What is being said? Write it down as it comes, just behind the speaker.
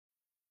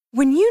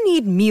When you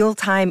need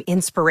mealtime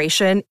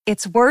inspiration,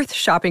 it's worth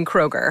shopping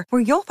Kroger,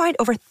 where you'll find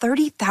over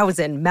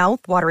 30,000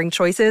 mouth-watering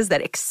choices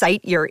that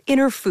excite your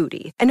inner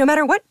foodie. And no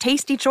matter what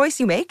tasty choice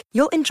you make,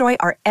 you'll enjoy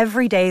our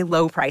everyday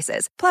low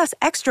prices, plus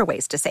extra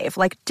ways to save,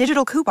 like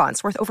digital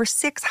coupons worth over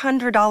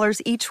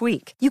 $600 each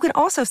week. You can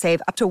also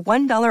save up to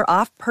 $1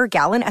 off per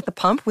gallon at the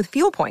pump with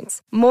fuel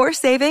points. More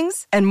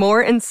savings and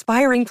more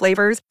inspiring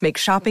flavors make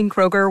shopping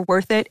Kroger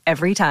worth it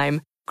every time.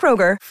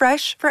 Kroger,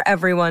 fresh for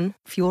everyone.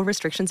 Fuel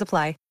restrictions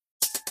apply.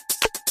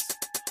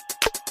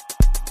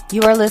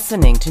 You are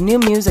listening to New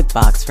Music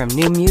Box from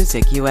New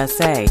Music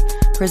USA,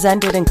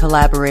 presented in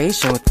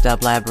collaboration with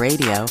Dublab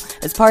Radio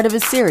as part of a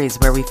series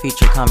where we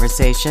feature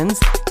conversations,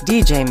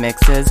 DJ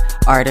mixes,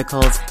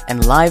 articles,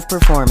 and live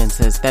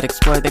performances that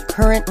explore the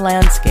current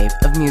landscape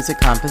of music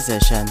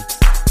composition.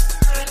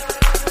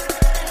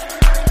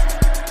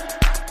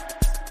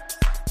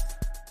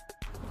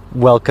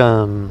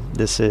 Welcome,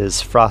 this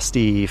is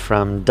Frosty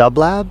from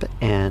Dublab,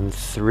 and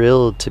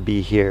thrilled to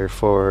be here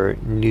for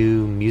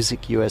New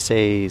Music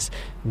USA's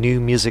New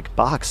Music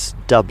Box.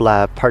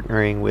 Dublab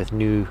partnering with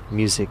New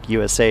Music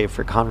USA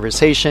for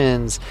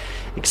conversations,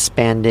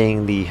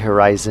 expanding the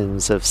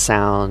horizons of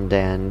sound,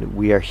 and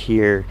we are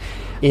here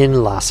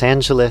in Los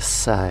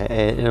Angeles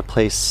in a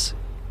place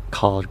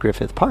called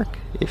Griffith Park.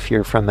 If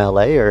you're from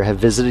LA or have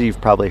visited,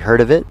 you've probably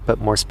heard of it, but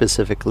more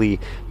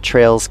specifically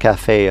Trails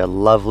Cafe, a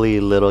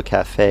lovely little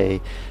cafe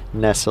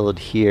nestled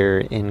here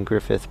in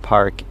Griffith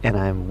Park. And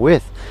I'm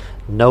with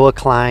Noah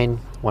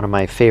Klein, one of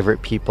my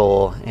favorite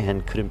people,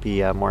 and couldn't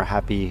be more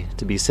happy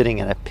to be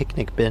sitting at a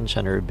picnic bench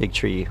under a big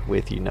tree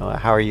with you, Noah.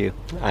 How are you?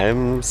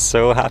 I'm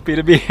so happy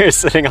to be here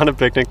sitting on a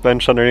picnic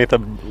bench underneath a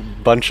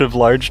bunch of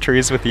large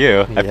trees with you.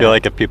 Yeah. I feel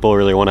like if people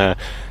really want to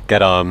get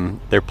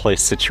their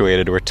place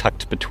situated, we're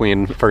tucked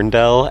between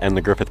Ferndale and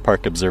the Griffith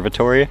Park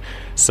Observatory,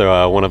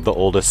 so one of the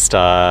oldest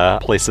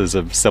places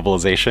of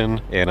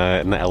civilization in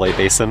the LA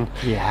basin.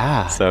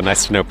 Yeah. So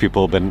nice to know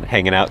people have been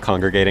hanging out,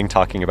 congregating,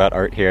 talking about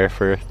art here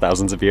for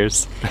thousands of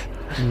years.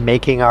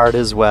 Making art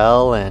as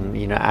well,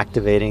 and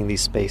activating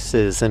these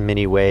spaces in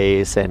many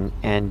ways,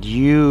 and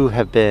you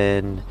have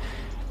been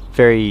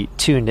very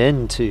tuned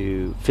in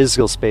to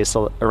physical space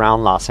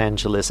around Los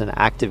Angeles and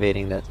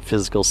activating that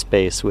physical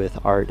space with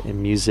art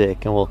and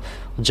music, and we'll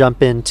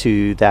jump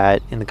into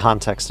that in the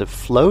context of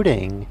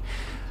Floating,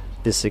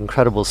 this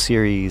incredible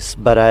series.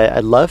 But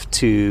I'd love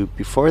to,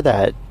 before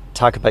that,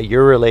 talk about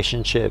your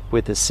relationship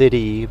with the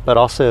city, but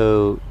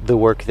also the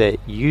work that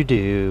you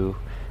do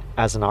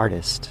as an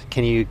artist.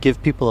 Can you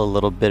give people a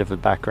little bit of a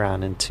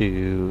background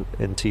into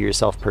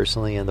yourself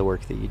personally and the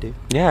work that you do?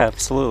 Yeah,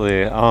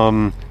 absolutely.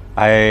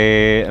 I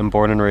am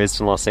born and raised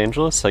in Los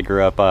Angeles. I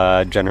grew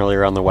up generally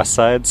around the west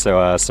side,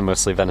 so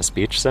mostly Venice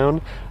Beach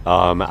zone.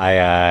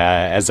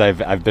 As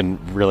I've been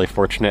really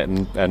fortunate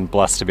and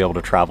blessed to be able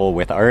to travel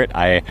with art,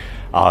 I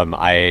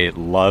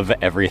love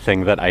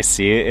everything that I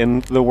see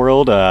in the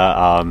world.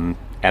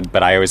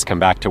 But I always come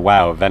back to,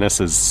 wow, Venice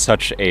is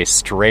such a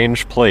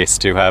strange place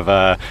to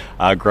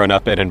have grown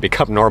up in and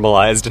become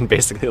normalized, and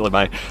basically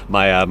my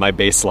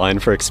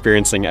baseline for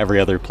experiencing every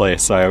other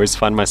place. So I always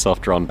find myself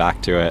drawn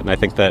back to it, and I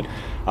think that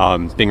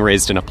being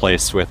raised in a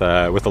place with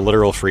a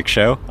literal freak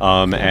show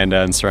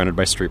and surrounded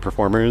by street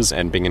performers,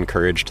 and being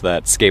encouraged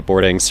that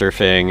skateboarding,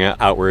 surfing,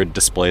 outward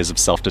displays of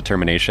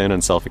self-determination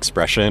and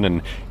self-expression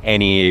in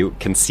any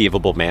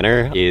conceivable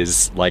manner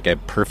is like a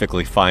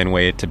perfectly fine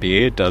way to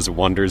be. It does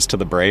wonders to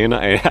the brain.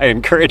 I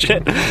encourage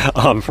it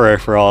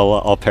for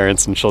all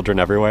parents and children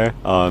everywhere.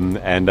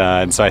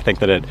 And so I think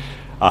that it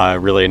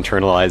really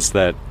internalized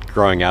that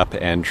growing up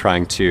and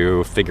trying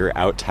to figure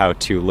out how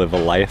to live a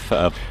life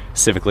of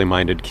civically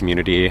minded,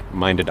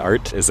 community-minded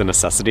art is a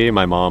necessity.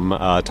 My mom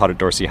taught at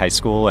Dorsey High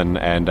School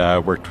and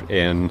worked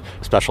in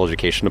special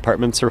education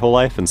departments her whole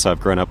life, and so I've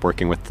grown up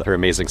working with her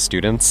amazing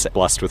students,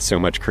 blessed with so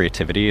much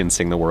creativity and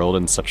seeing the world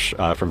in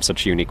from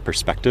such a unique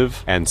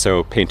perspective. And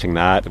so painting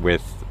that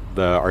with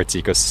the arts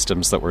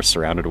ecosystems that we're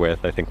surrounded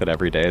with, I think that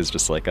every day is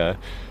just like a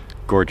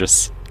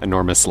gorgeous,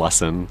 enormous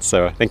lesson.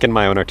 So I think in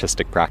my own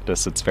artistic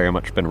practice, it's very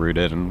much been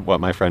rooted in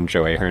what my friend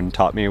Joe Ahern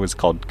taught me, was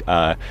called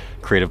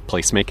creative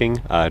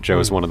placemaking. Joe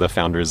is one of the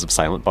founders of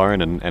Silent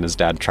Barn, and his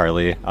dad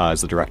Charlie is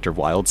the director of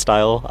Wild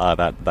Style,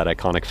 that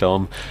iconic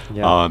film.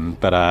 Yeah.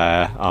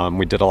 But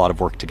we did a lot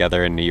of work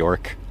together in New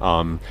York,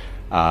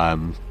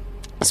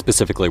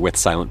 specifically with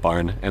Silent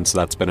Barn, and so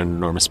that's been an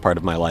enormous part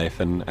of my life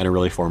and a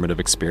really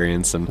formative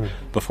experience. And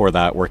before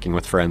that, working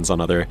with friends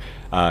on other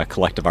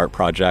collective art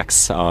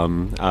projects.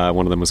 One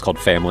of them was called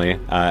Family,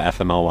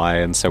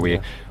 FMLY, and so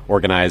we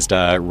organized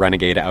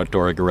renegade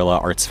outdoor guerrilla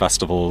arts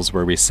festivals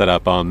where we set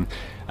up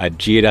a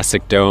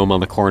geodesic dome on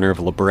the corner of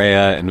La Brea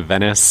and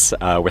Venice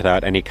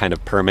without any kind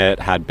of permit,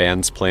 had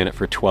bands playing it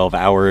for 12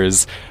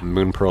 hours.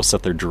 Moon Pearl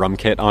set their drum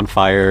kit on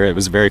fire. It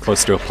was very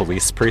close to a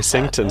police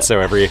precinct, and so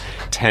every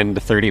 10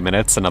 to 30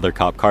 minutes another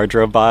cop car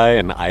drove by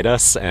and eyed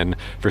us, and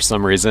for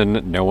some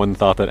reason no one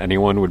thought that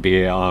anyone would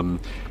be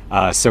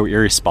so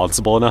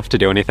irresponsible enough to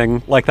do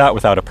anything like that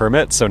without a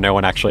permit, so no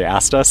one actually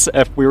asked us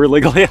if we were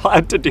legally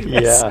allowed to do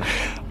this. Yeah.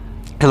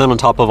 And then on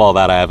top of all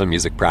that, I have a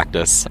music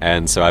practice,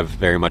 and so I've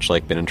very much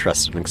like been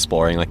interested in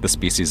exploring like the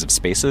species of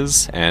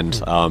spaces and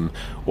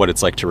what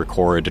it's like to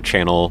record, to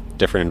channel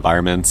different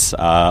environments.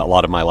 A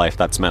lot of my life,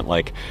 that's meant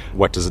like,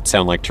 what does it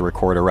sound like to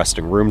record a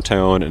resting room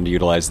tone and to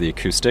utilize the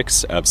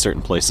acoustics of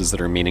certain places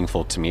that are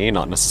meaningful to me,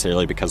 not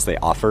necessarily because they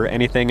offer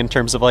anything in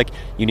terms of like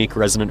unique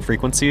resonant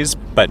frequencies,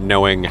 but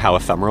knowing how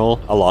ephemeral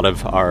a lot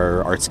of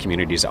our arts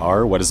communities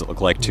are. What does it look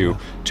like to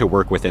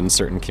work within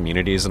certain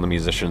communities and the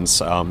musicians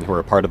who are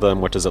a part of them?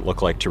 What does it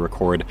look like to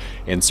record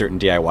in certain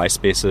DIY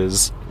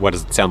spaces? What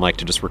does it sound like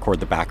to just record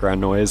the background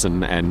noise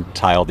and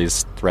tie all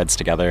these threads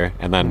together?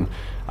 And then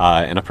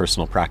in a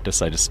personal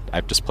practice, I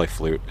just play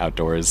flute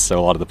outdoors. So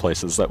a lot of the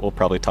places that we'll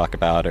probably talk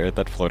about or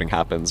that floating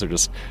happens are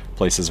just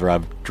places where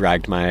I've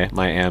dragged my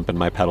amp and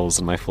my pedals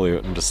and my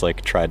flute and just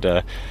like tried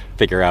to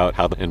figure out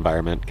how the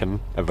environment can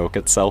evoke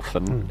itself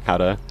and how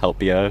to help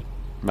be a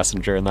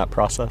messenger in that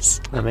process.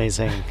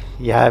 Amazing.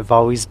 Yeah, I've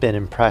always been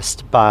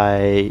impressed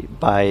by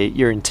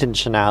your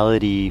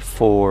intentionality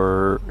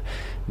for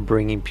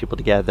bringing people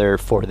together,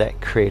 for that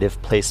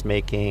creative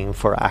placemaking,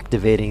 for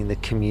activating the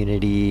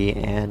community.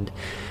 And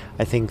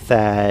I think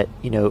that,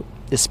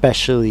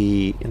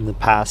 especially in the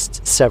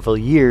past several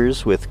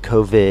years with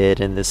COVID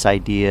and this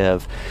idea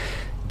of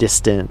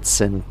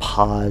distance and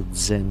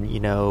pods and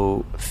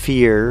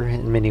fear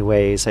in many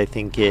ways, I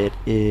think it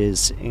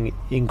is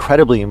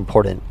incredibly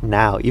important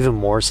now, even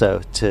more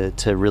so, to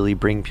really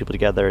bring people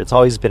together. It's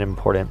always been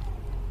important,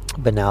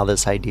 but now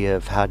this idea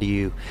of how do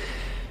you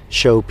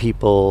show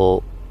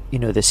people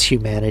this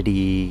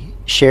humanity,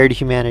 shared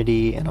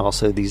humanity, and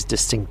also these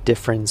distinct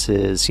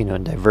differences,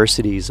 and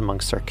diversities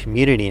amongst our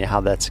community, and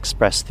how that's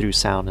expressed through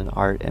sound and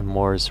art and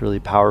more is really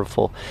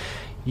powerful.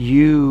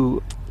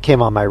 You came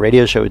on my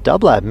radio show at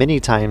Dublab many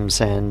times,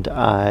 and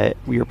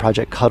your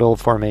project Cuddle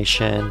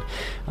Formation,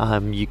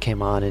 you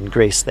came on and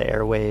graced the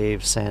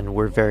airwaves, and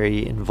we're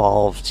very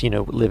involved,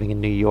 living in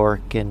New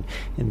York and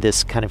in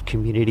this kind of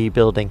community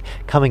building.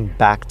 Coming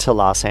back to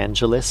Los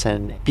Angeles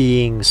and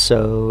being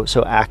so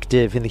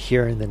active in the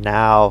here and the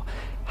now,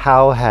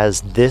 how has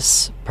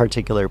this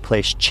particular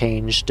place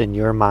changed in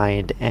your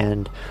mind,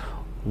 and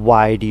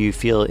why do you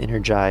feel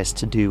energized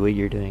to do what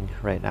you're doing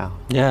right now?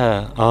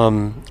 Yeah,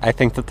 I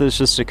think that there's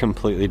just a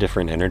completely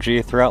different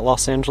energy throughout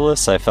Los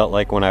Angeles. I felt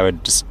like when I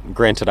would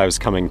granted I was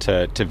coming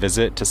to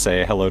visit, to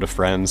say hello to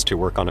friends, to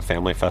work on a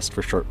family fest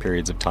for short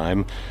periods of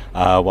time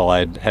while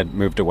I had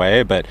moved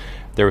away, but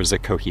there was a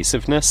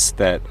cohesiveness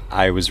that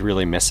I was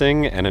really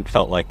missing, and it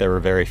felt like there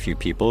were very few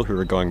people who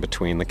were going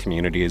between the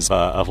communities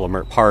of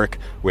Leimert Park,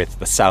 with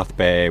the South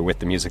Bay, with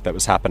the music that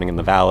was happening in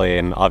the Valley.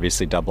 And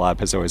obviously Dublab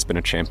has always been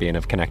a champion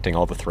of connecting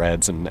all the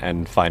threads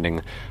and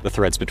finding the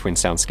threads between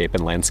soundscape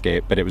and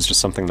landscape, but it was just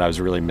something that I was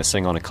really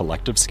missing on a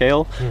collective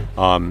scale.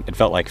 It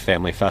felt like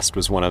Family Fest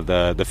was one of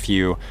the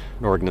few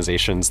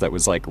organizations that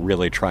was like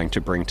really trying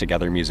to bring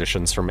together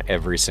musicians from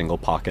every single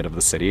pocket of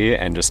the city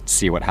and just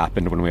see what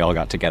happened when we all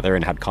got together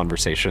and had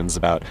conversations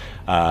about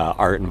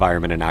art,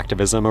 environment, and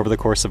activism over the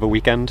course of a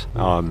weekend.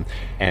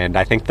 And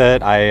I think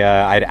that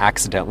I'd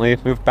accidentally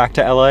moved back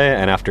to LA,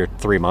 and after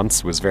 3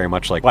 months was very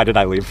much like, why did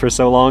I leave for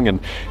so long? And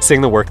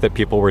seeing the work that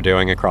people were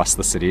doing across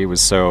the city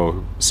was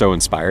so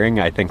inspiring.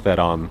 I think that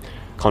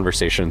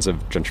conversations of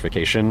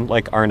gentrification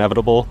are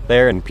inevitable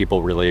there, and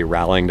people really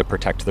rallying to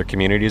protect their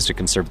communities, to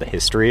conserve the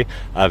history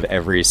of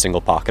every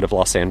single pocket of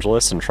Los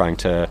Angeles, and trying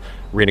to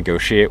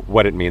renegotiate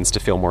what it means to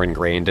feel more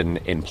ingrained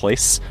in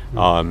place,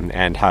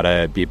 and how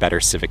to be better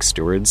civic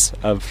stewards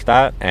of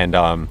that.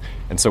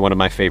 And so one of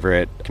my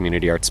favorite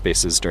community art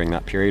spaces during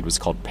that period was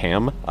called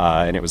PAM,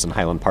 and it was in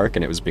Highland Park,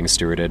 and it was being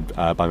stewarded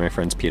by my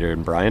friends Peter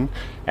and Brian,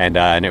 and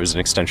it was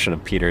an extension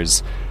of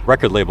Peter's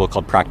record label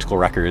called Practical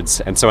Records.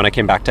 And so when I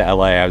came back to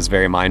LA, I was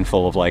very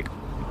mindful of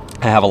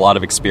I have a lot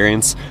of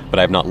experience, but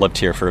I've not lived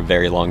here for a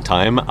very long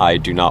time. I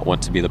do not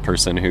want to be the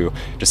person who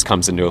just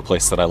comes into a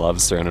place that I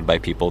love, surrounded by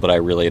people that I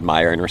really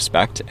admire and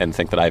respect, and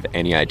think that I have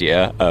any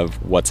idea of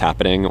what's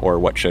happening or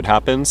what should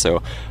happen.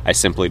 So I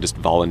simply just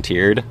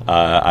volunteered.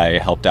 I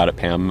helped out at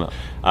PAM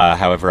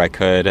however I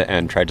could,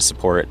 and tried to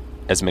support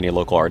as many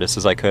local artists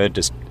as I could,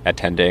 just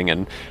attending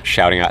and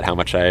shouting out how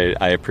much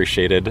I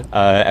appreciated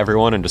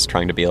everyone, and just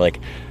trying to be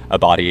a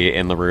body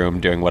in the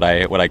room doing what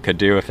I could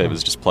do, if it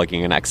was just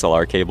plugging in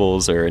XLR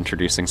cables or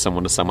introducing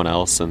someone to someone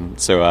else. And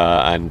so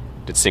and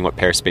seeing what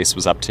Pearspace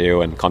was up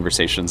to, and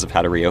conversations of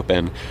how to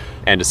reopen.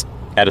 And just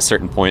at a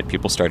certain point,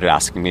 people started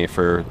asking me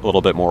for a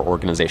little bit more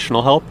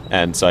organizational help,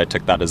 and so I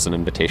took that as an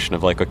invitation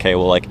of okay,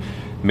 well,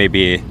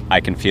 maybe I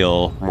can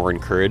feel more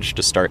encouraged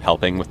to start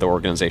helping with the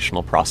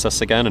organizational process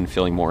again, and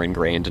feeling more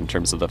ingrained in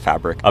terms of the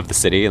fabric of the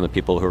city and the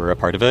people who are a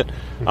part of it.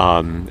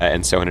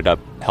 And so ended up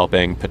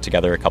helping put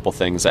together a couple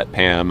things at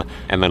PAM,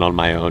 and then on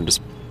my own,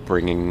 just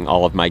bringing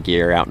all of my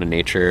gear out into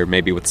nature,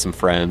 maybe with some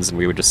friends, and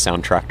we would just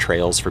soundtrack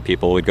trails for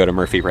people. We'd go to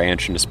Murphy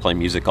Ranch and just play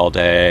music all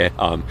day.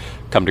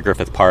 come to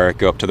Griffith Park,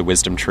 go up to the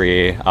Wisdom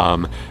Tree.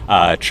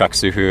 Chuck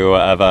Suhu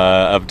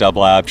of Dub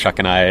Lab, Chuck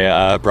and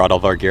I brought all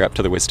of our gear up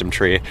to the Wisdom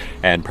Tree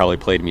and probably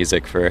played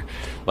music for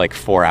like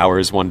 4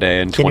 hours one day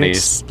and Can 20. you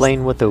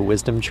explain what the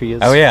Wisdom Tree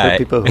is for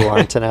people who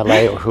aren't in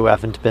LA or who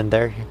haven't been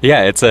there?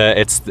 Yeah, it's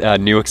a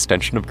new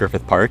extension of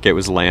Griffith Park. It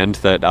was land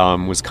that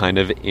was kind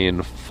of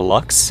in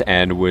flux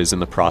and was in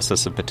the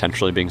process of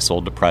potentially being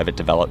sold to private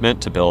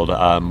development to build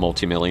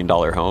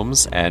multi-million-dollar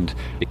homes. And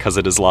because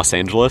it is Los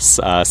Angeles,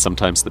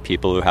 sometimes the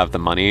people who have the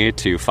money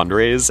to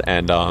fundraise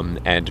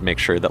and make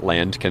sure that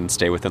land can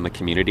stay within the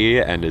community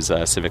and is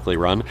civically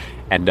run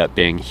end up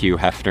being Hugh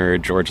Hefner,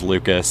 George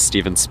Lucas,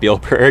 Steven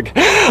Spielberg,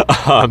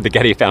 the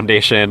Getty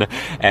Foundation,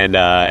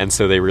 and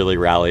so they really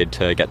rallied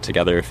to get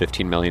together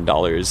 $15 million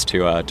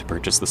to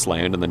purchase this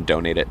land and then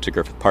donate it to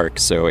Griffith Park.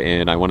 So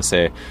I want to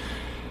say,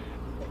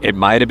 it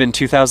might have been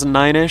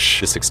 2009-ish.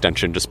 This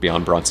extension just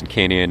beyond Bronson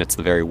Canyon, it's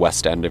the very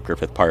west end of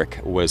Griffith Park,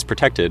 was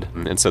protected.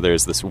 And so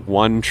there's this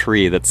one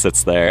tree that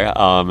sits there,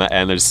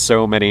 and there's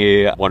so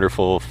many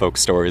wonderful folk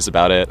stories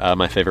about it.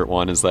 My favorite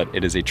one is that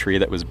it is a tree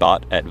that was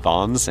bought at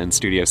Vaughn's in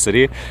Studio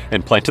City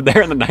and planted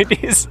there in the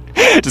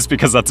 90s, just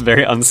because that's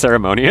very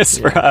unceremonious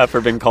for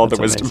being called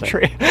the Wisdom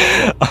Tree.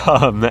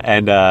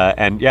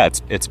 And yeah,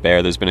 it's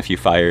bare. There's been a few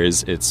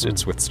fires.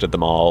 It's withstood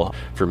them all.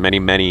 For many,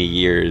 many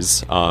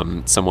years,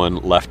 someone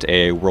left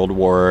a World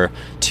War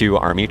II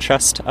army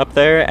chest up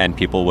there, and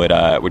people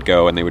would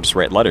go and they would just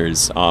write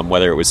letters,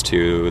 whether it was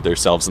to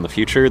themselves in the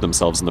future,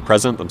 themselves in the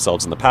present,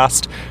 themselves in the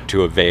past,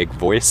 to a vague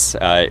voice.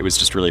 It was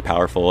just really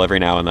powerful. Every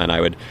now and then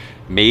I would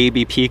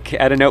maybe peek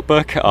at a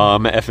notebook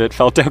if it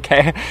felt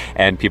okay,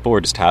 and people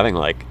were just having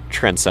like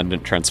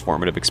transcendent,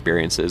 transformative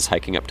experiences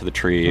hiking up to the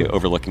tree,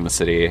 overlooking the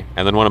city.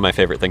 And then one of my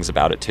favorite things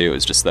about it too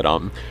is just that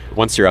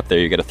once you're up there,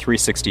 you get a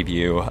 360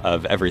 view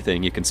of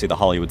everything. You can see the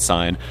Hollywood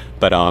sign,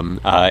 but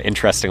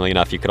interestingly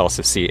enough, you could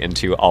also see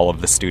into all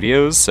of the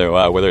studios.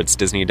 So whether it's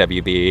Disney,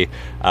 WB,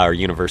 or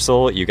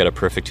Universal, you get a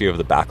perfect view of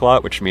the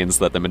backlot, which means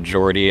that the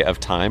majority of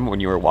time when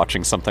you are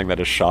watching something that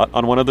is shot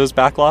on one of those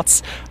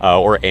backlots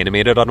or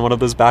animated on one of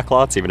those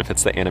backlots, even if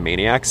it's the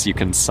Animaniacs, you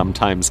can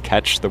sometimes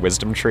catch the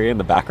Wisdom Tree in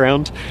the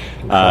background.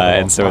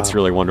 And so it's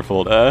really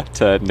wonderful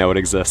to know it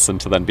exists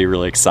and to then be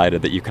really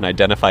excited that you can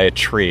identify a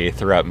tree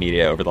throughout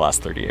media over the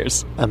last 30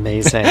 years.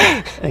 Amazing.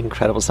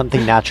 Incredible.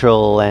 Something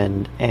natural,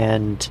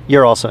 and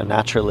you're also a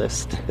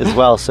naturalist as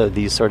well, so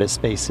these sort of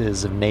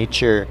spaces of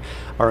nature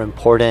are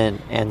important.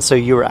 And so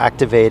you were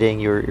activating,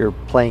 you're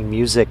playing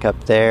music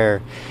up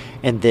there,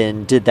 and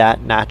then did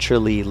that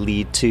naturally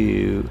lead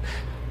to...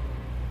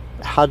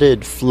 How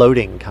did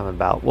floating come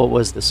about? What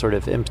was the sort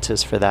of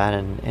impetus for that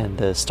and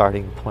the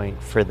starting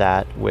point for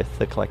that with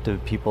the collective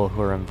of people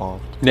who are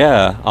involved?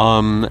 Yeah,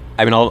 I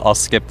mean, I'll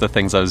skip the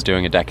things I was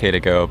doing a decade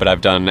ago, but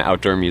I've done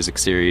outdoor music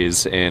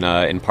series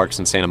in parks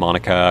in Santa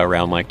Monica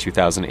around like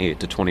 2008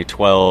 to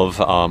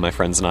 2012. My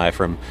friends and I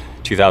from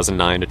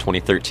 2009 to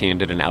 2013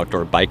 did an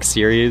outdoor bike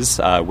series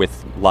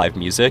with live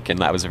music, and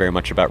that was very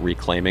much about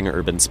reclaiming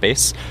urban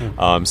space.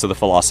 So the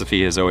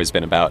philosophy has always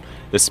been about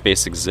this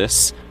space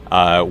exists,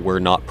 we're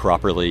not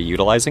properly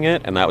utilizing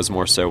it, and that was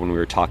more so when we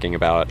were talking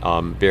about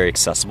very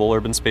accessible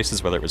urban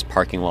spaces, whether it was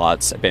parking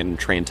lots, abandoned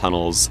train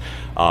tunnels,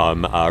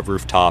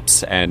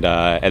 rooftops,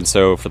 and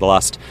so for the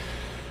last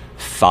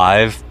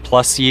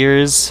 5+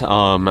 years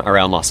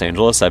around Los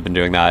Angeles, I've been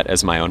doing that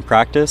as my own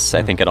practice.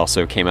 I think it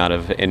also came out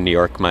of, in New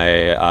York,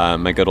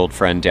 my good old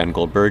friend Dan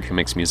Goldberg, who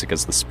makes music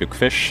as the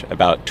Spookfish,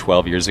 about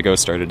 12 years ago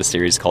started a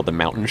series called The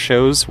Mountain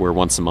Shows, where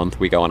once a month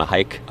we go on a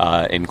hike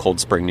in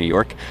Cold Spring, New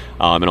York,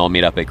 and all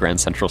meet up at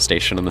Grand Central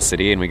Station in the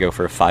city, and we go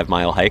for a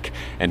 5-mile hike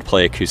and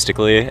play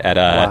acoustically at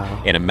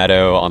in a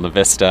meadow on the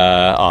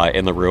Vista,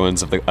 in the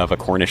ruins of a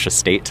Cornish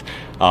estate.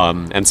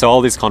 And so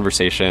all these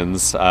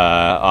conversations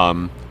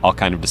all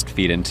kind of just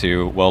feed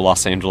into, well,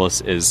 Los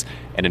Angeles is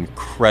an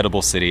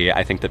incredible city.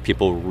 I think that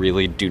people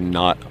really do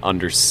not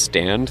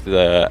understand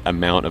the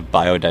amount of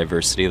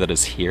biodiversity that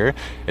is here.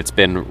 It's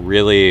been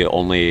really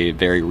only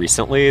very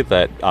recently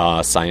that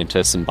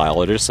scientists and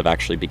biologists have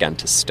actually begun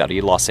to study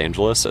Los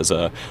Angeles as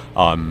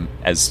an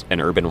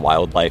urban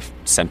wildlife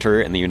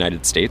center in the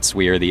United States.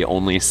 We are the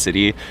only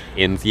city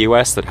in the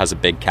U.S. that has a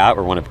big cat.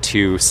 We're one of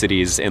 2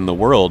 cities in the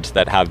world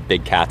that have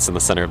big cats in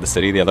the center of the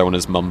city. The other one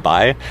is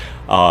Mumbai.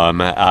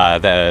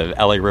 The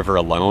LA River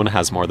alone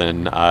has more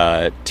than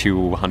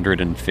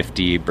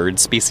 250 bird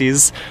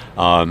species.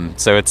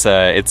 So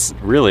it's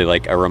really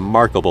like a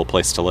remarkable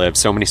place to live.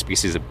 So many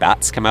species of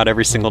bats come out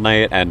every single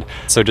night. And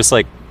so just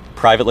like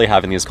privately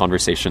having these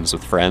conversations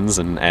with friends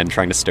and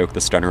trying to stoke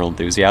this general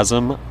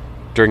enthusiasm.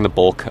 During the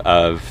bulk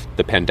of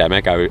the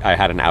pandemic, I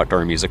had an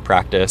outdoor music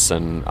practice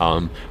and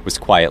was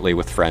quietly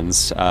with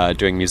friends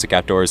doing music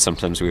outdoors.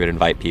 Sometimes we would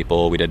invite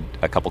people. We did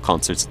a couple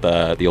concerts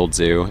at the old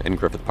zoo in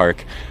Griffith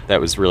Park.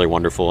 That was really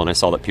wonderful, and I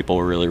saw that people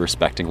were really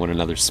respecting one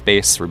another's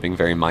space. We're being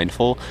very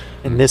mindful.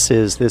 And this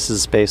is a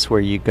space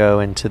where you go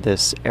into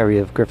this area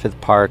of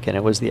Griffith Park, and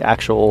it was the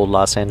actual old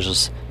Los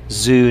Angeles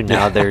Zoo.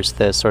 Now there's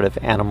the sort of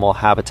animal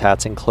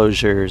habitats,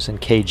 enclosures,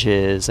 and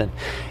cages,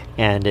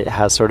 and it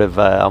has sort of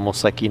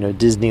almost like,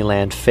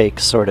 Disneyland fake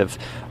sort of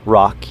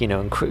rock,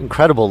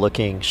 incredible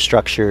looking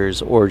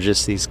structures, or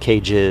just these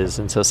cages,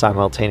 and so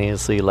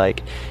simultaneously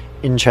like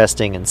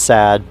interesting and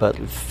sad but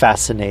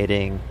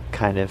fascinating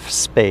kind of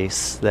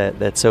space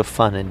that's so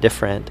fun and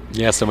different.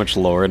 Yeah, so much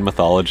lore and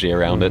mythology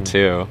around it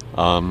too.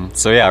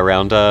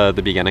 Around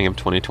the beginning of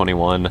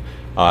 2021,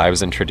 I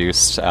was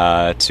introduced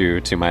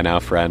to my now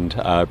friend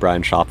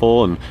Brian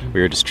Schoppel, and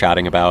we were just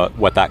chatting about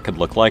what that could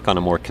look like on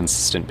a more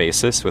consistent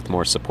basis with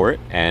more support,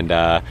 and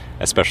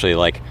especially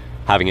like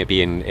having it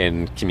be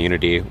in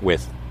community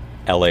with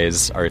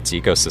LA's arts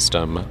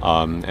ecosystem.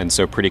 And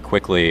so pretty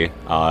quickly,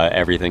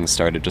 everything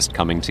started just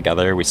coming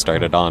together. We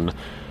started on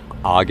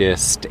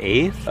August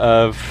 8th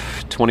of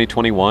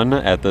 2021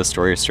 at the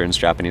Story of Stern's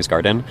Japanese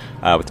Garden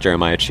with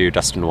Jeremiah Chu,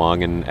 Dustin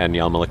Wong, and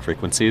Yalmalik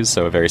Frequencies.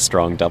 So a very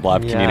strong dub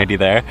lab community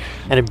there.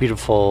 And a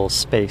beautiful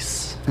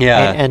space.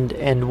 Yeah.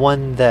 And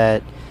one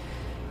that,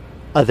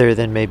 other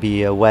than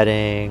maybe a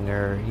wedding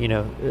or,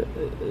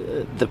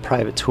 the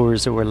private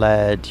tours that were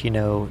led,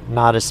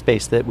 not a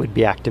space that would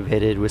be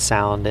activated with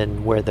sound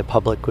and where the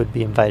public would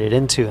be invited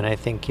into. And I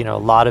think, a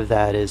lot of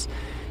that is,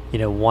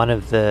 one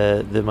of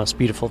the most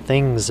beautiful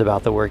things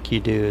about the work you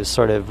do is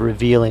sort of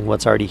revealing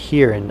what's already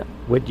here. And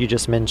what you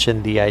just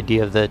mentioned, the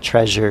idea of the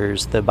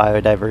treasures, the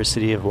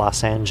biodiversity of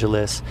Los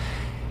Angeles.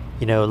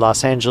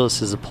 Los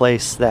Angeles is a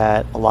place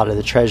that a lot of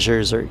the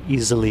treasures are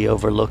easily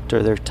overlooked,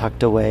 or they're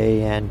tucked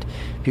away, and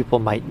people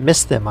might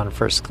miss them on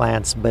first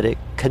glance, but it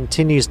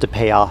continues to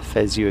pay off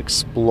as you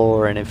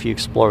explore. And if you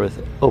explore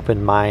with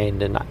open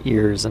mind and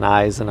ears and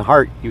eyes and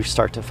heart, you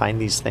start to find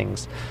these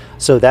things.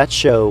 So that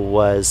show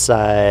was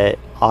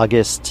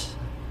August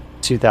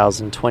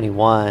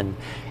 2021,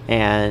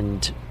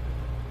 and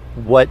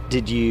what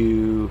did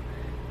you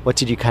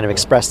kind of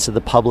express to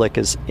the public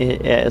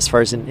as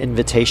far as an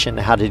invitation?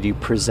 How did you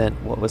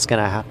present what was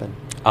going to happen?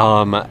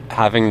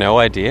 Having no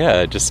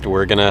idea. Just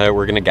we're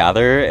gonna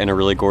gather in a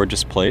really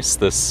gorgeous place.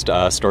 This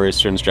Story of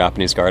Stern's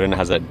Japanese Garden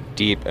has a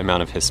deep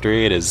amount of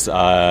history. It is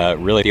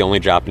really the only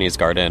Japanese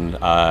garden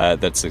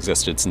that's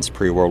existed since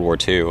pre-World War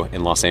II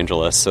in Los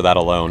Angeles. So that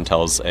alone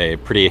tells a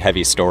pretty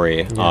heavy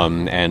story. Yeah.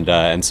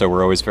 And so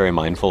we're always very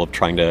mindful of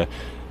trying to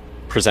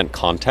present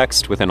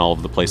context within all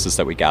of the places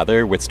that we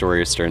gather. With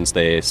Story of Stern's,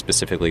 they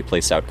specifically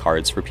place out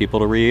cards for people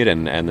to read,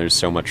 and there's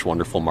so much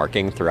wonderful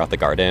marking throughout the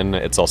garden.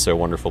 It's also a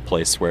wonderful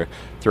place where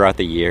throughout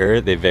the year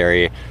they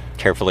very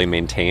carefully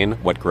maintain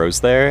what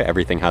grows there.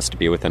 Everything has to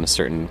be within a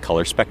certain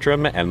color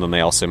spectrum, and then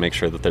they also make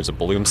sure that there's a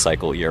bloom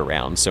cycle year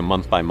round. So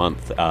month by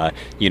month,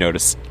 you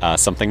notice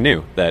something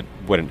new that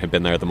wouldn't have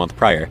been there the month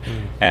prior.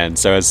 And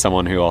so as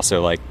someone who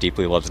also like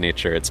deeply loves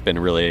nature, it's been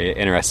really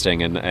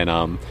interesting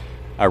and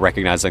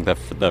recognizing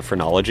the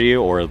phrenology,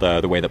 or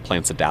the way that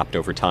plants adapt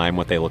over time,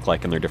 what they look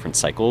like in their different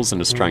cycles, and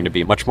just trying to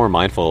be much more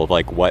mindful of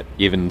like what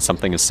even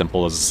something as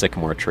simple as a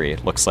sycamore tree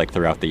looks like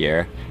throughout the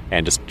year,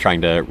 and just trying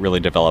to really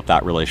develop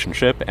that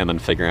relationship, and then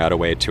figuring out a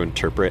way to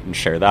interpret and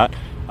share that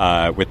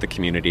with the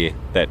community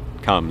that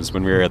comes.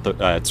 When we were at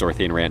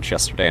Zorthian Ranch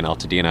yesterday in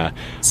Altadena,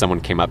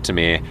 someone came up to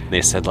me and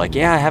they said like,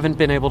 yeah, I haven't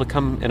been able to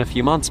come in a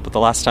few months, but the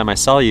last time I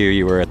saw you,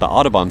 you were at the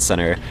Audubon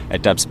Center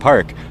at Debs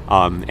Park,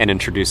 and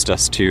introduced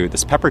us to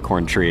this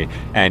peppercorn tree.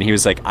 And he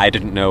was like, I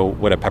didn't know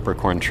what a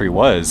peppercorn tree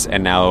was,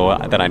 and now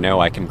that I know,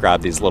 I can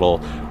grab these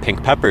little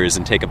pink peppers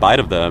and take a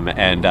bite of them.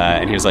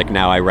 And he was like,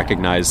 now I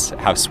recognize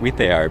how sweet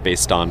they are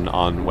based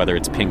on whether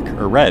it's pink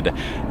or red.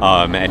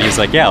 And he's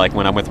like, yeah, like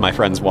when I'm with my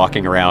friends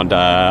walking around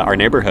our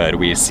neighborhood,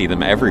 we see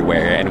them everywhere,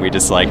 and we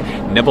just like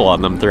nibble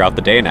on them throughout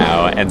the day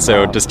now. And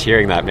so just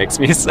hearing that makes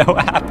me so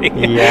happy.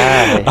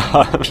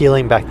 Yeah.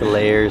 Peeling back the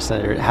layers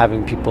and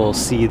having people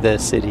see the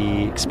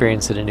city,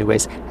 experience it in new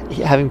ways,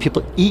 having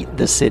people eat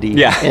the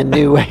city in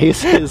new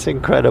ways is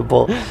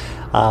incredible.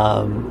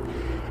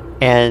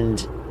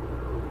 And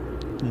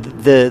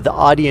the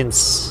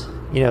audience,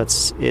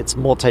 it's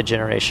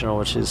multi-generational,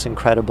 which is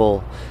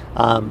incredible.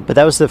 But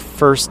that was the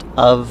first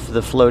of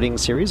the floating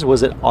series.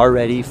 Was it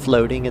already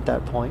floating at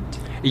that point?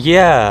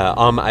 Yeah,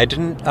 I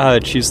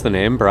didn't choose the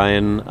name.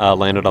 Brian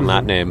landed on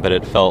that name, but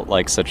it felt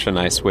like such a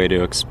nice way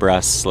to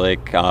express,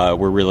 like,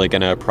 we're really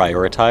going to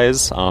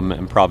prioritize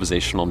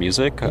improvisational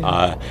music,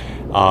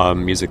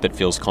 music that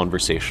feels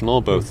conversational,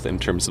 both in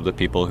terms of the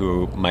people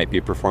who might be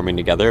performing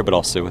together, but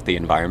also with the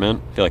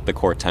environment. I feel like the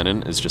core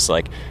tenet is just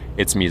like,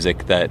 it's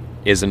music that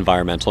is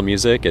environmental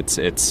music.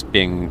 It's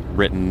being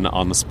written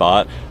on the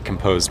spot,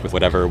 composed with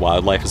whatever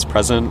wildlife is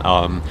present,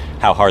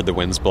 how hard the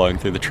wind's blowing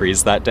through the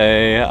trees that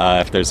day,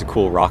 if there's a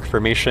cool rock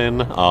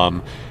formation,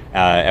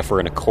 if we're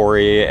in a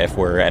quarry, if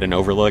we're at an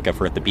overlook, if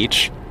we're at the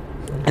beach.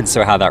 And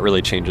so how that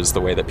really changes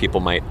the way that people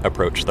might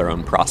approach their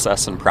own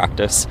process and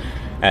practice.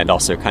 And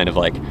also kind of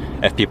like,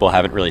 if people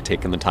haven't really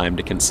taken the time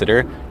to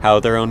consider how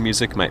their own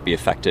music might be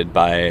affected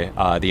by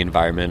the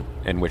environment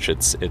in which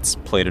it's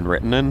played and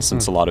written in,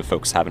 since a lot of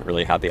folks haven't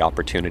really had the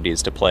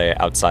opportunities to play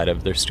outside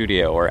of their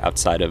studio or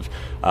outside of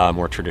a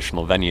more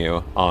traditional venue.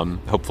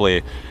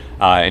 Hopefully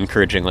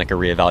encouraging like a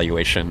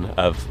reevaluation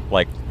of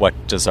like, what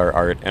does our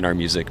art and our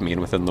music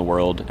mean within the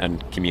world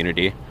and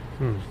community.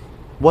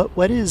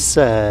 What is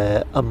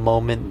a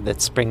moment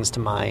that springs to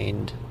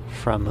mind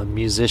from a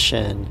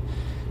musician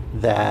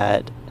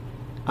that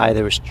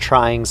either was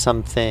trying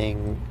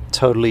something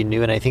totally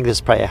new, and I think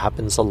this probably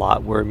happens a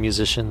lot, where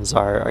musicians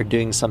are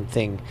doing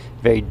something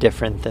very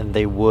different than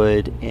they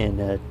would in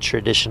a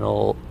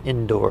traditional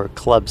indoor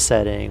club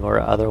setting or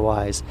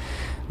otherwise.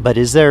 But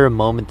is there a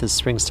moment that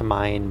springs to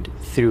mind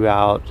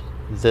throughout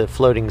the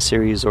Floating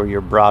series or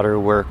your broader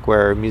work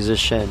where a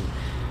musician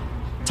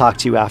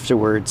talked to you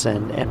afterwards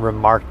and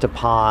remarked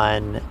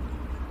upon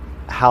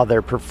how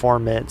their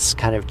performance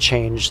kind of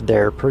changed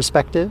their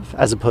perspective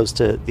as opposed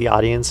to the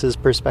audience's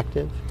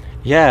perspective?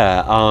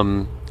 Yeah,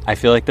 I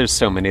feel like there's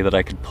so many that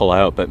I could pull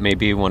out, but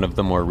maybe one of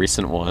the more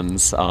recent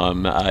ones,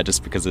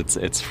 just because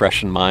it's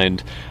fresh in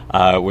mind,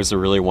 was a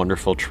really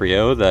wonderful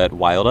trio that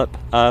Wild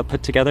Up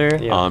put together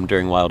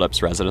during Wild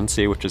Up's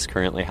residency, which is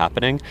currently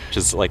happening, which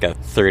is like a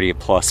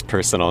 30-plus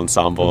person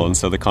ensemble. And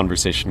so the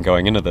conversation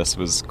going into this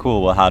was,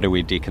 cool, well, how do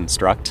we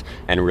deconstruct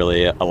and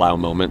really allow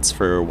moments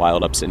for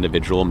Wild Up's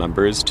individual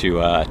members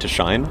to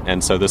shine?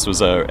 And so this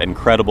was an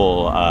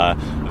incredible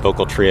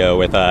vocal trio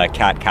with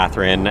Kat,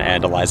 Catherine,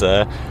 and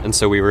Eliza. And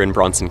so we were in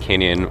Bronson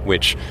Canyon,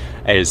 which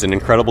is an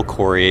incredible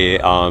quarry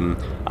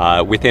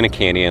within a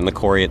canyon. The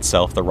quarry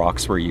itself, the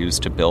rocks were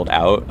used to build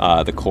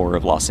out the core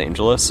of Los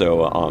Angeles.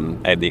 So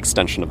the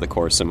extension of the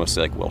core, so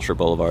mostly like Wilshire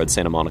Boulevard,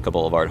 Santa Monica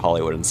Boulevard,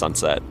 Hollywood, and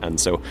Sunset. And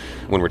so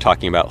when we're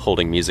talking about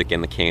holding music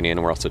in the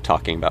canyon, we're also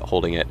talking about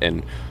holding it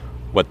in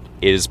what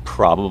is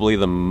probably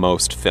the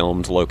most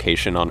filmed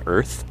location on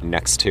Earth,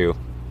 next to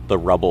the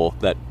rubble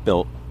that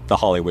built the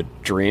Hollywood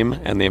dream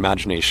and the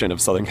imagination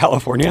of Southern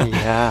California.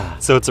 Yeah.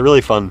 So it's a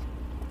really fun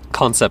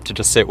concept to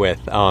just sit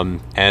with,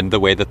 and the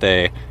way that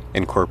they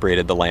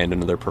incorporated the land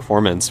into their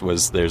performance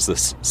was there's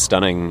this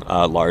stunning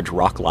large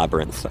rock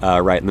labyrinth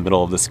right in the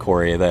middle of this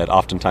quarry that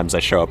oftentimes I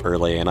show up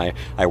early and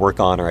I work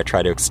on, or I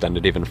try to extend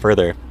it even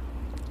further.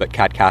 But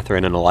Kat,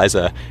 Catherine, and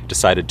Eliza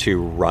decided to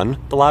run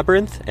the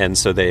labyrinth, and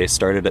so they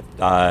started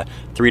at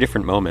 3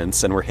 different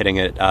moments and were hitting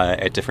it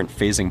at different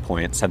phasing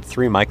points, had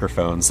 3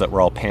 microphones that were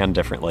all panned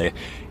differently,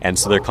 and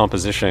so their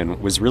composition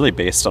was really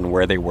based on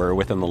where they were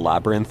within the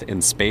labyrinth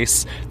in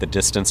space, the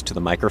distance to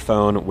the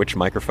microphone, which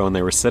microphone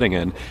they were sitting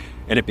in,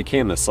 and it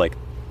became this like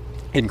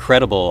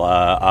incredible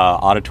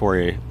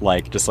auditory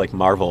just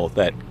marvel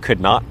that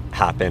could not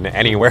happen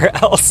anywhere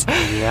else.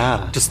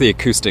 Yeah. Just the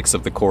acoustics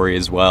of the quarry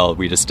as well.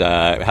 We just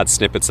had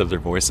snippets of their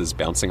voices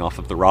bouncing off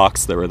of the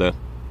rocks. There were the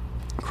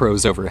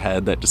crows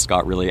overhead that just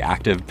got really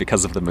active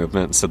because of the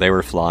movement, so they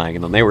were flying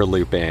and then they were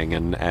looping,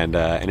 and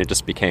it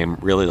just became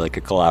really like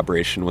a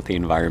collaboration with the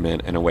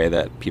environment in a way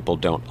that people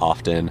don't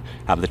often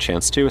have the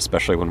chance to,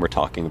 especially when we're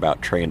talking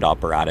about trained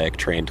operatic,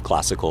 trained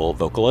classical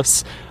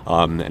vocalists,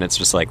 and it's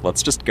just like,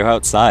 let's just go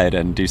outside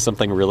and do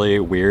something really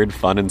weird,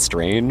 fun, and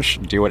strange,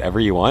 do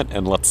whatever you want,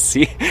 and let's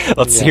see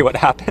what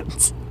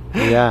happens.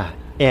 Yeah.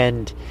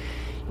 And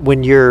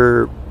when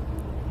you're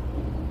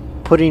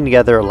putting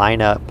together a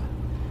lineup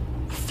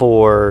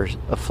for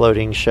a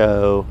floating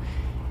show,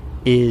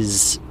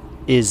 is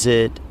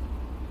it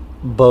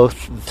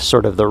both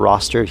sort of the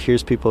roster,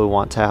 here's people who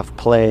want to have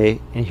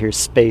play and here's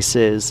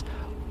spaces,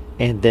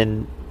 and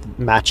then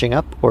matching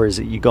up, or is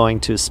it you going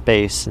to a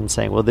space and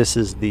saying, well, this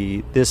is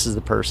the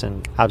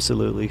person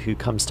absolutely who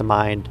comes to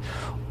mind?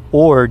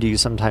 Or do you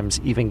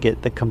sometimes even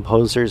get the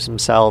composers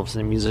themselves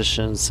and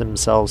musicians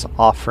themselves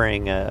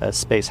offering a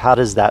space? How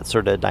does that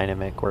sort of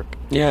dynamic work?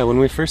 Yeah, when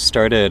we first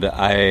started,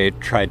 I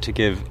tried to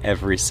give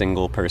every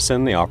single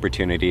person the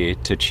opportunity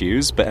to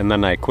choose, and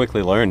then I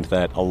quickly learned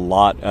that a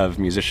lot of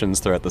musicians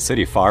throughout the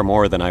city, far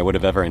more than I would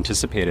have ever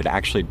anticipated,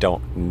 actually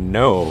don't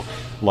know.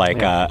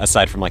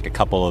 Aside from a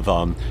couple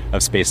of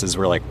spaces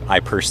where I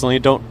personally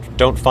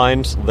don't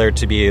find there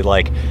to be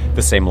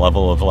the same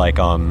level of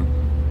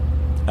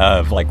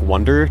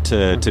wonder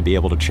to be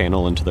able to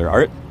channel into their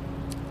art.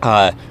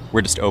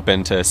 We're just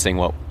open to seeing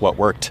what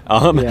worked.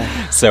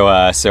 So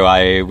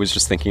I was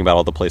just thinking about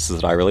all the places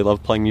that I really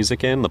love playing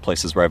music in, the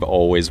places where I've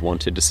always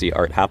wanted to see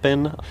art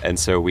happen. And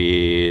so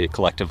we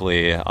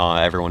collectively,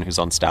 everyone who's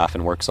on staff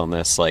and works on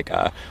this,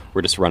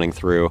 we're just running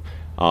through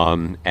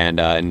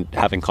and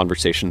having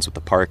conversations with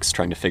the parks,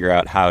 trying to figure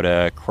out how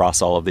to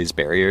cross all of these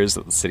barriers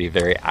that the city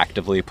very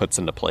actively puts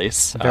into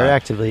place. Very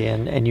actively.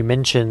 And you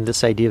mentioned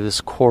this idea of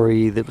this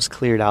quarry that was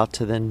cleared out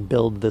to then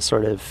build the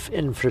sort of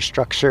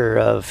infrastructure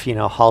of,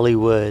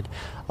 Hollywood.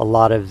 A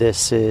lot of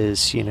this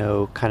is,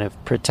 kind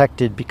of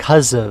protected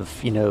because of,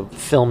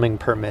 filming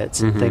permits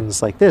and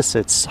things like this.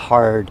 It's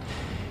hard.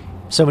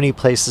 So many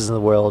places in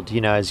the world,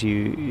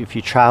 if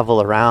you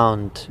travel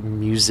around,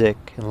 music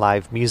and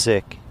live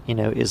music,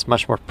 is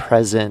much more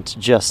present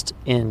just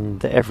in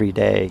the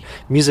everyday.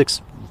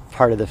 Music's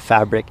part of the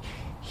fabric.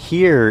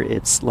 Here,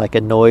 it's like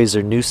a noise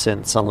or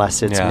nuisance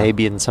unless it's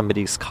maybe in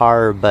somebody's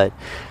car. But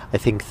I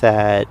think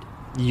that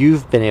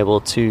you've been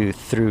able to,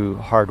 through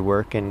hard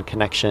work and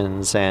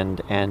connections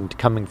and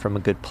coming from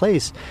a good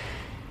place,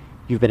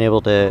 you've been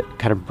able to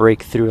kind of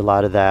break through a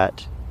lot of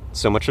that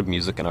so much of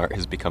music and art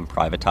has become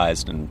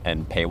privatized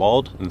and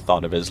paywalled and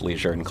thought of as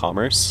leisure and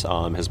commerce,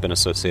 has been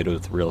associated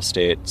with real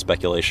estate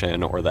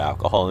speculation or the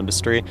alcohol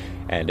industry,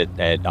 and it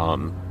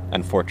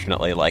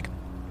unfortunately, like,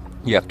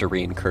 you have to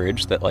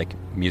re-encourage that, like,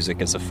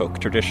 music is a folk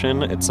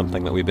tradition. It's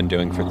something that we've been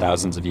doing for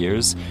thousands of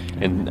years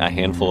in a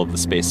handful of the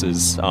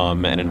spaces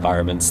and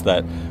environments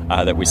that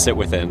we sit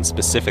within.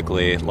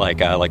 Specifically,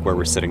 like where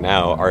we're sitting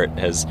now, art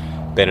has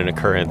been an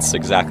occurrence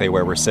exactly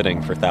where we're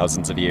sitting for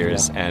thousands of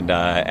years,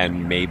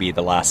 and maybe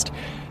the last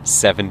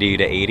 70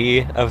 to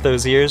 80 of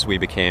those years we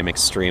became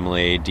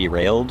extremely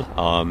derailed,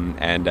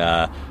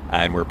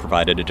 and we're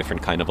provided a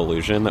different kind of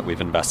illusion that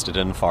we've invested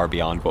in far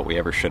beyond what we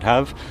ever should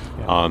have.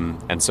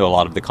 And so a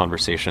lot of the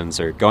conversations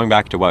are going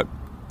back to what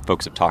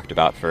folks have talked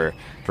about for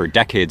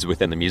decades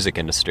within the music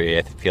industry.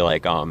 I feel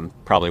like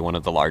probably one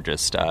of the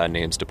largest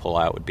names to pull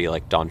out would be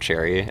like Don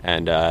Cherry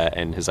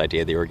and his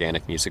idea of the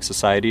organic music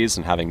societies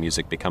and having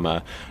music become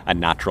a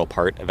natural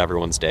part of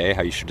everyone's day.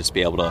 How you should just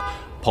be able to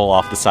pull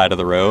off the side of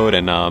the road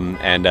and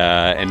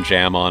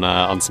jam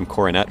on some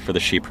cornet for the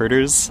sheep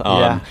herders.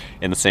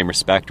 In the same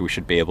respect, we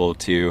should be able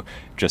to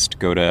just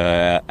go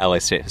to LA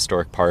State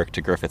Historic Park,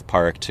 to Griffith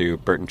Park, to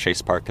Burton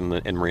Chase Park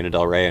in Marina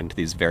del Rey, and to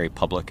these very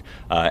public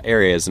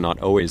areas, and not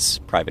always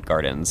private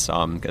gardens.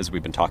 As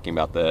we've been talking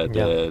about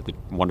the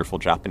wonderful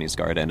Japanese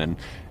garden,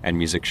 and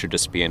music should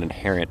just be an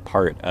inherent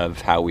part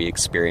of how we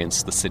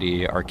experience the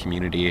city, our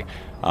community,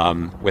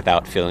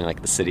 without feeling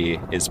like the city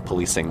is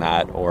policing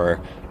that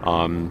or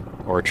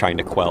trying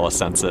to quell a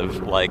sense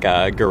of like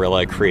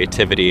guerrilla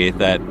creativity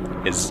that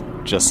is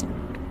just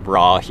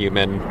raw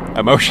human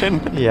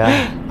emotion.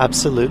 Yeah,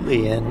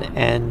 absolutely.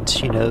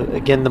 And you know,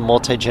 again, the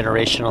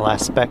multi-generational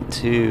aspect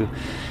to,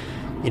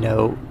 you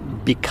know,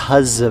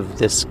 because of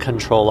this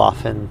control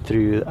often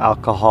through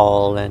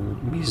alcohol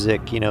and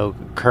music, you know,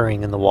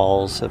 occurring in the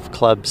walls of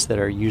clubs that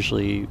are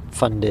usually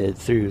funded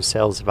through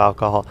sales of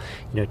alcohol,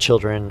 you know,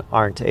 children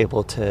aren't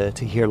able to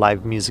hear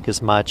live music as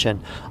much,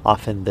 and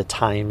often the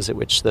times at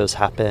which those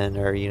happen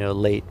are, you know,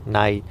 late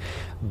night.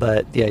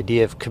 But the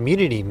idea of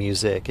community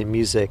music and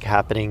music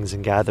happenings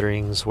and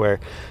gatherings where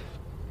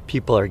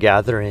people are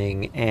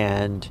gathering,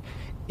 and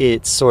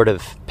it's sort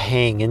of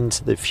paying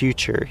into the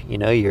future. You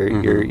know,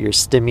 you're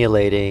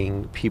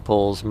stimulating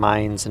people's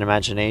minds and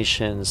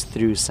imaginations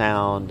through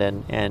sound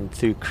and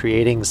through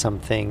creating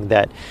something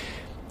that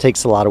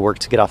takes a lot of work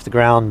to get off the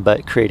ground,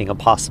 but creating a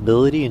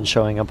possibility and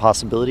showing a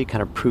possibility,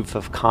 kind of proof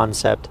of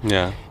concept.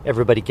 Yeah.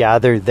 Everybody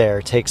gathered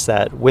there takes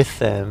that with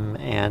them,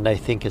 and I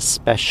think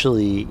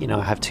especially, you know,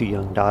 I have 2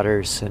 young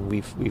daughters, and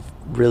we've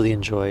really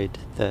enjoyed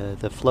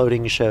the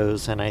floating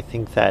shows, and I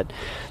think that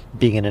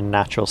being in a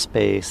natural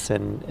space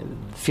and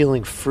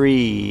feeling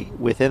free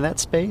within that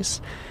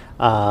space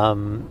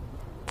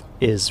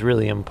is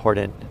really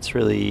important. It's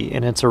really,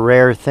 and it's a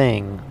rare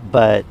thing,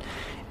 but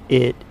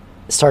it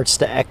starts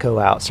to echo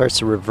out, starts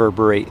to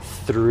reverberate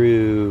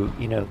through,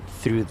 you know,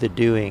 through the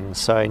doing.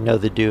 So I know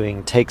the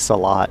doing takes a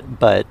lot,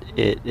 but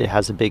it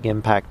has a big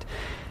impact.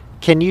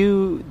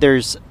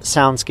 There's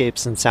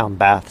soundscapes and sound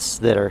baths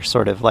that are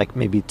sort of like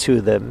maybe 2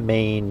 of the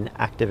main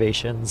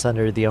activations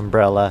under the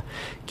umbrella.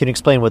 Can you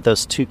explain what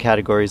those 2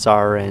 categories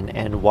are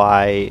and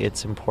why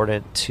it's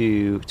important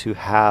to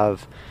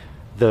have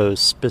those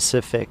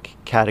specific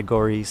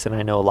categories? And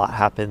I know a lot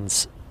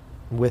happens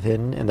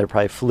within, and they're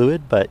probably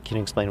fluid, but can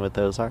you explain what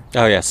those are?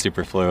 Oh yeah,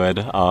 super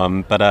fluid.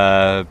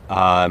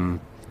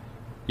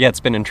 Yeah,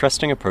 it's been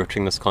interesting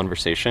approaching this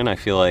conversation. I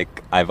feel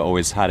like I've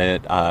always had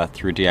it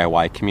through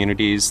DIY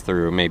communities,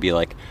 through maybe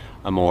like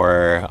a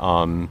more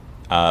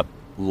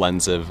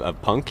lens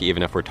of punk,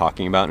 even if we're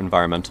talking about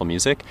environmental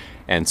music.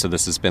 And so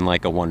this has been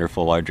like a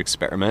wonderful large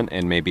experiment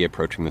in maybe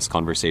approaching this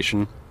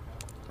conversation.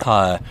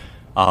 I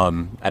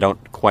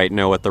don't quite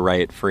know what the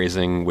right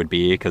phrasing would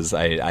be, because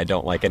I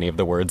don't like any of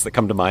the words that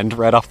come to mind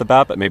right off the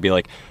bat, but maybe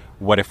like,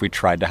 what if we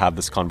tried to have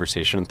this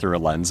conversation through a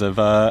lens of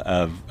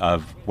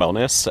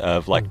wellness,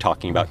 of like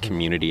talking about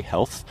community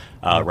health,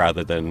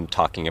 rather than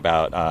talking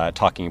about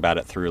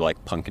it through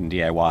like punk and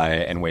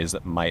DIY in ways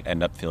that might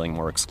end up feeling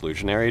more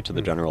exclusionary to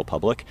the general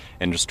public,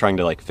 and just trying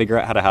to like figure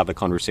out how to have a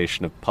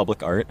conversation of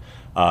public art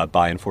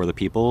by and for the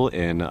people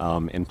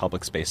in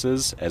public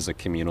spaces as a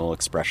communal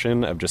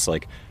expression of just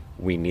like,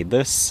 we need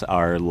this.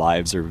 Our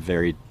lives are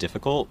very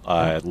difficult.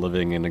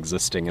 Living and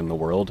existing in the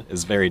world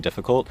is very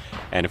difficult.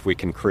 And if we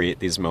can create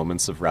these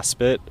moments of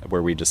respite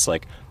where we just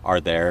like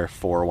are there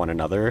for one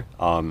another,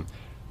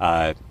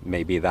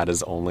 maybe that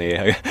is only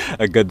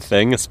a good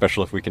thing,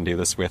 especially if we can do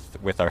this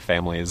with our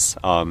families.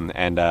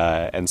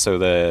 And so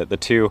the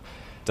 2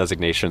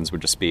 designations would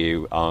just be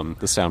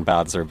the sound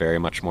baths are very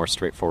much more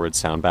straightforward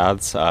sound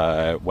baths,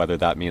 whether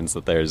that means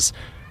that there's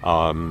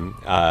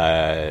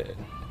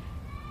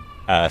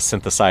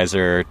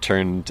synthesizer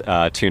tuned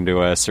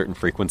to a certain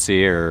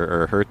frequency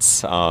or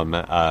hertz,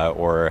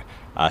 or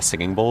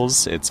singing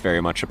bowls. It's very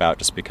much about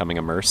just becoming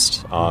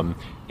immersed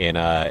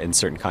in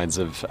certain kinds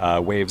of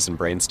waves and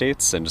brain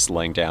states, and just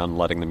laying down,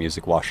 letting the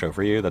music wash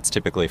over you. That's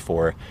typically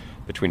for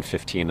between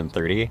 15 and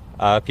 30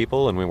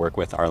 people, and we work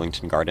with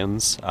Arlington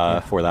Gardens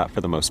for that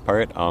for the most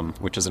part,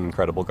 which is an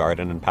incredible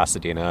garden in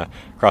Pasadena,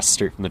 across the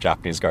street from the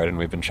Japanese garden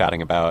we've been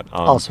chatting about.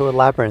 Also a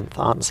labyrinth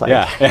on site.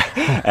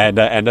 Yeah.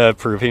 and a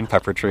Peruvian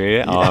pepper tree.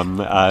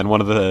 And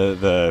one of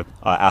the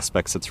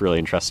aspects that's really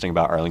interesting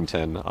about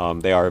Arlington,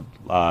 they are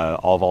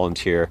all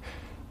volunteer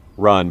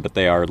run, but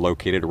they are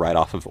located right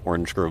off of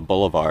Orange Grove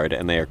Boulevard,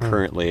 and they are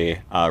currently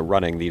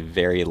running the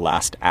very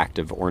last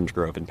active orange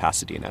grove in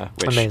Pasadena.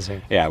 Which,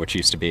 amazing. Yeah, which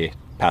used to be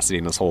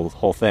Pasadena's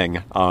whole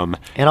thing. And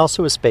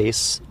also a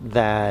space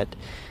that,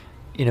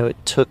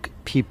 it took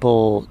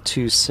people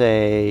to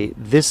say,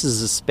 this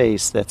is a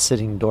space that's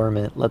sitting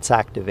dormant, let's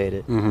activate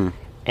it. Mm-hmm.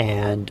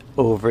 And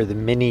over the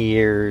many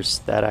years,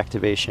 that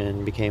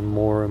activation became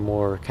more and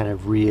more kind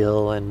of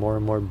real and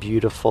more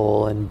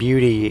beautiful, and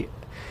beauty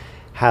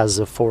has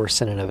a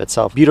force in and of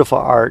itself. Beautiful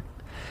art,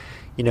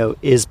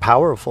 is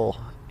powerful,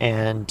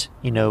 and,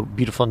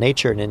 beautiful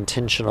nature and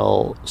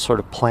intentional sort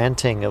of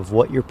planting of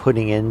what you're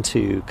putting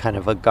into kind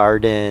of a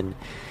garden,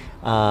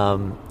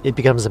 it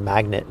becomes a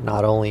magnet,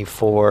 not only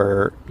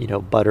for,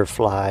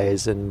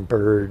 butterflies and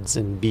birds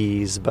and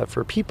bees, but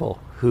for people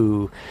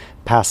who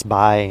pass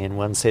by, and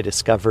once they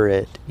discover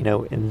it,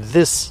 and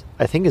this,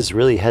 I think,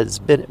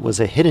 was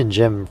a hidden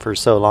gem for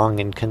so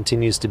long, and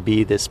continues to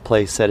be this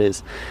place that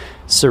is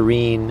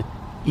serene,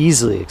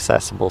 easily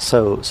accessible,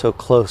 so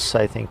close,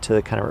 I think, to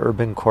the kind of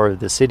urban core of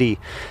the city,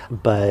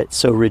 but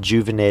so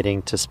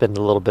rejuvenating to spend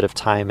a little bit of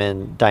time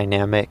in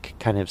dynamic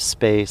kind of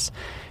space.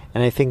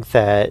 And I think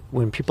that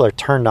when people are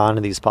turned on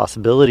to these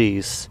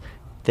possibilities,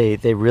 they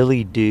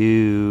really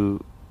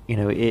do,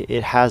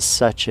 it has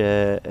such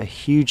a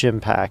huge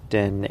impact,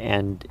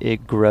 and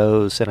it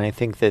grows. And I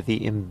think that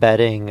the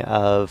embedding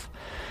of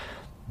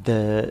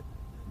the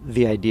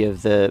idea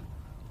of the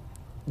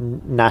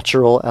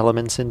natural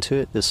elements into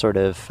it, this sort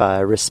of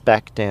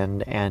respect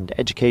and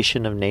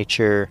education of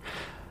nature,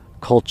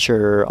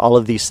 culture, all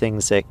of these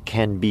things that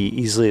can be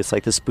easily, it's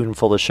like the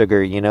spoonful of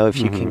sugar, if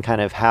you can kind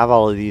of have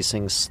all of these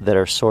things that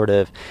are sort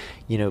of,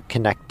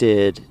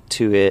 connected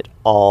to it,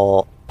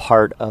 all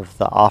part of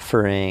the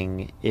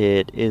offering,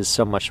 it is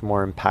so much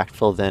more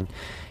impactful than,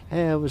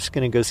 I was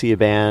going to go see a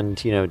band,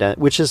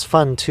 which is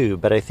fun too,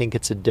 but I think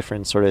it's a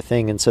different sort of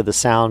thing. And so the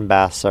sound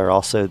baths are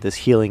also this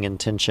healing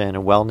intention,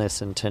 a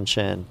wellness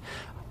intention.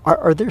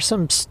 Are there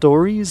some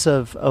stories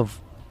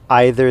of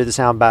either the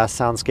sound baths,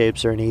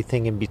 soundscapes, or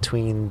anything in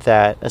between,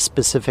 that a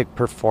specific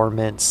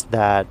performance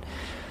that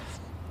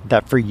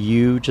for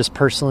you just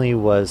personally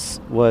was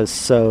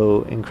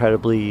so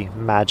incredibly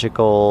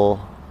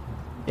magical,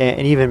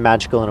 and even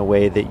magical in a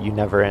way that you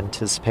never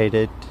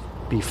anticipated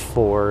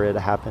before it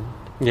happened?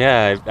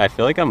 Yeah, I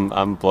feel like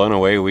I'm blown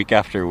away week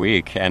after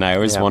week, and I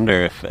always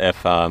wonder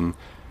if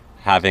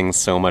having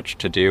so much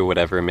to do would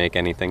ever make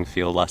anything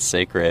feel less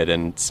sacred.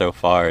 And so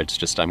far, it's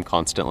just I'm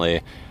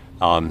constantly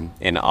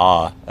in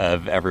awe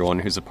of everyone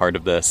who's a part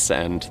of this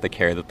and the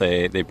care that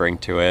they bring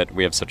to it.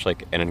 We have such an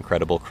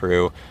incredible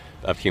crew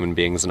of human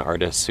beings and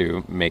artists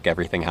who make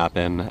everything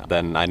happen.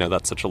 Then I know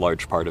that's such a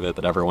large part of it,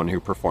 that everyone who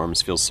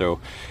performs feels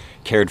so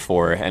cared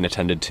for and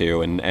attended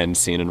to and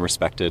seen and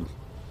respected.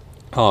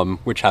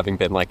 Which, having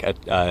been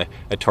a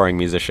touring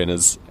musician,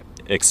 is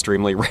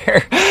extremely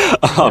rare,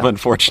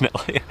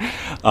 unfortunately.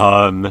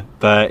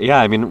 But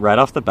yeah, I mean, right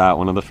off the bat,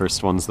 one of the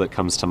first ones that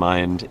comes to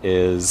mind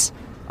is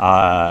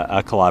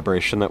a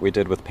collaboration that we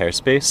did with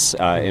Pairspace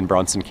in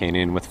Bronson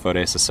Canyon with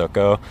Fode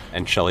Sissoko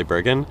and Shelley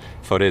Bergen.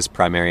 Fode's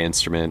primary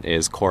instrument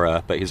is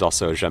kora, but he's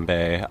also a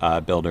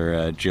djembe builder,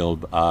 a jil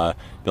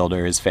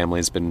builder. His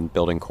family's been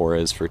building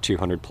koras for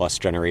 200 plus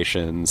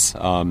generations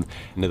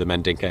into the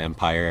Mandinka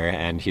Empire,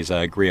 and he's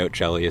a griot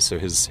jelly, so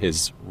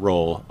his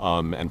role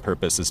and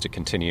purpose is to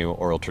continue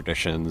oral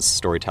traditions,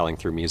 storytelling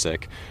through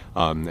music,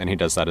 and he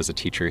does that as a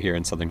teacher here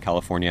in Southern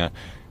California.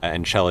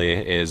 And Shelley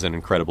is an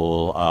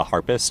incredible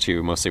harpist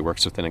who mostly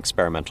works within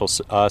experimental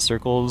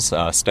circles,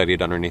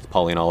 studied underneath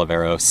Pauline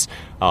Oliveros,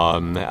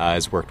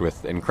 has worked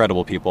with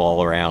incredible people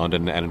all around,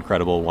 and an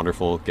incredible,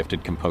 wonderful,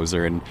 gifted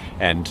composer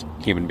and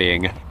human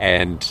being.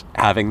 And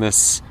having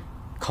this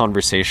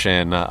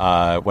conversation,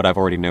 what I've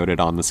already noted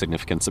on the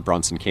significance of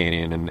Bronson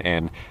Canyon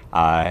and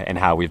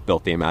how we've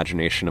built the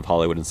imagination of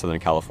Hollywood and Southern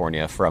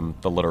California from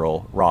the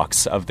literal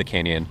rocks of the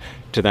canyon,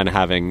 to then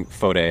having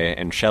Fode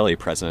and Shelley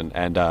present,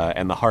 and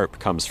the harp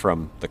comes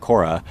from the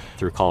kora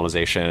through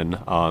colonization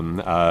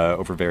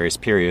over various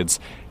periods.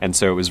 And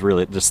so it was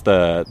really just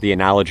the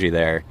analogy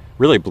there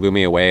really blew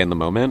me away in the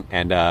moment,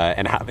 and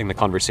having the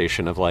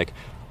conversation of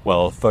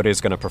well,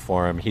 Fode's going to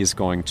perform. He's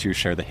going to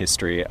share the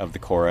history of the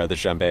kora, the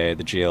djembe,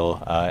 the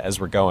jil as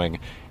we're going.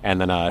 And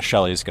then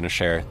Shelley's going to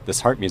share this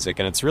harp music.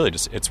 And it's really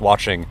it's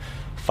watching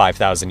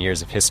 5,000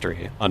 years of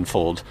history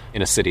unfold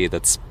in a city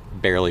that's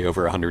barely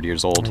over 100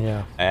 years old.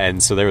 Yeah.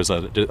 And so there was a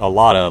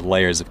lot of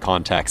layers of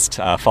context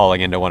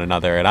falling into one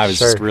another. And I was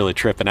just really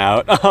tripping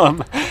out.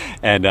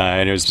 And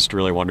it was just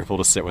really wonderful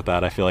to sit with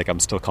that. I feel like I'm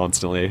still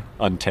constantly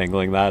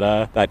untangling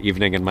that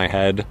evening in my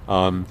head.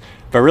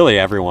 but really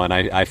everyone,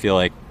 I feel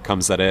like,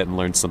 comes at it and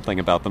learns something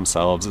about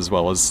themselves as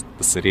well as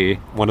the city.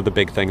 One of the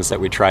big things that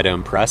we try to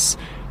impress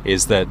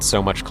is that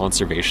so much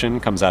conservation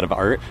comes out of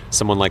art.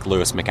 Someone like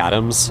Lewis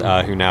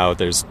McAdams, who now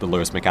there's the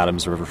Lewis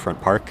McAdams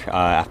Riverfront Park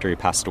after he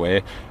passed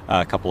away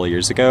a couple of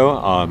years ago.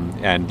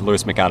 And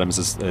Lewis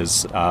McAdams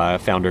is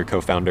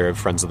co-founder of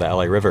Friends of the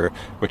LA River,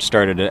 which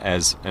started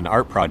as an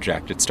art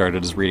project. It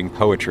started as reading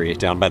poetry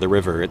down by the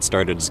river. It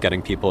started as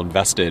getting people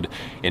invested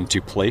into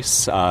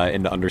place,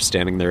 into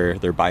understanding their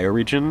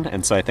bioregion.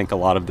 And so I think a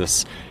lot of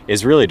this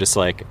is really just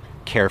like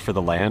care for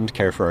the land,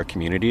 care for our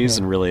communities,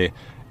 and really,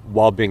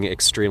 while being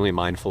extremely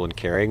mindful and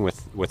caring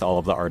with all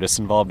of the artists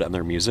involved and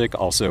their music,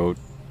 also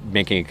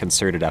making a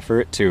concerted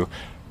effort to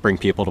bring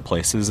people to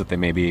places that they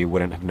maybe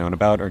wouldn't have known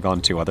about or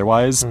gone to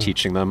otherwise,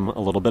 teaching them a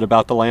little bit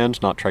about the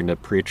land, not trying to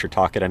preach or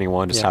talk at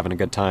anyone, just having a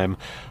good time.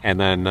 And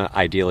then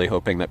ideally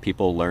hoping that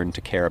people learn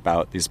to care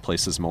about these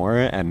places more,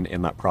 and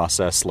in that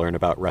process learn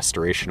about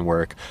restoration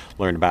work,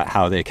 learn about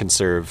how they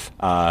conserve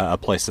a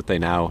place that they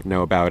now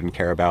know about and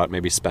care about,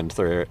 maybe spend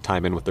their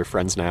time in with their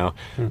friends now,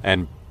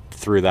 and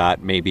through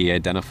that maybe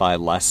identify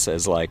less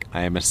as like,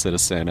 I am a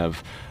citizen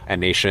of a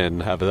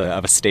nation, of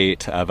a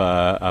state, of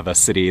a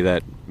city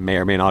that may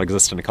or may not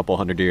exist in a couple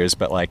hundred years,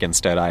 but like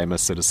instead I am a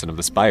citizen of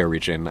this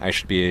bioregion. I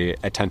should be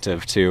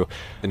attentive to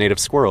the native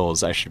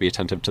squirrels. I should be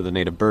attentive to the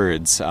native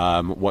birds.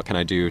 What can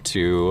I do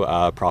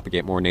to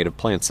propagate more native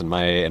plants in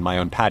my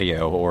own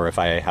patio, or if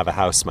I have a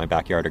house, my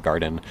backyard or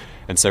garden?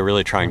 And so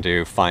really trying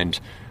to find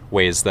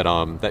ways that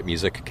that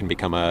music can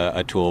become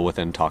a tool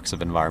within talks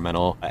of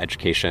environmental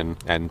education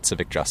and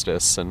civic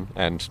justice,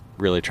 and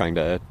really trying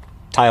to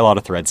tie a lot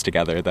of threads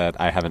together that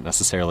I haven't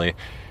necessarily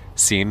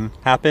seen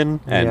happen.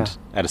 And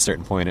at a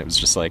certain point it was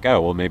just like,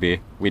 oh, well, maybe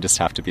we just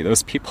have to be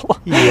those people.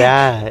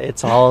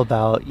 It's all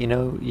about,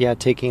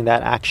 taking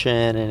that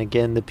action, and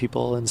again, the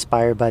people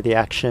inspired by the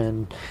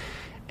action.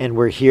 And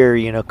we're here,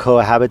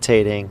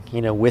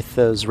 cohabitating, with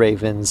those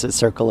ravens that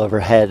circle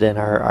overhead and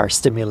are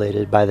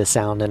stimulated by the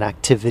sound and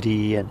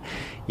activity. And,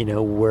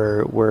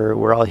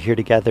 we're all here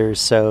together.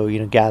 So,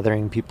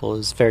 gathering people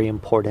is very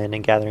important,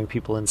 and gathering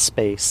people in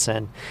space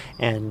and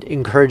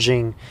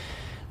encouraging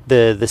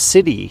the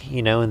city,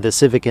 and the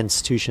civic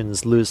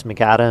institutions. Lewis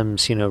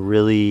McAdams,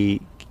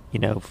 really,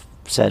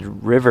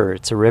 said river,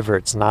 it's a river,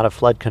 it's not a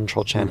flood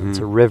control channel, it's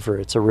a river,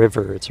 it's a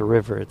river, it's a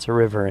river, it's a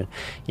river. And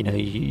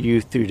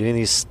you through doing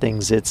these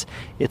things, it's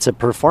a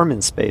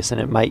performance space, and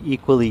it might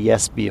equally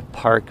be a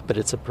park, but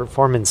it's a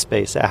performance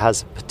space. It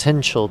has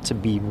potential to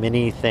be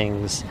many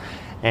things.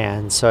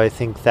 And so I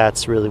think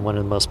that's really one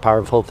of the most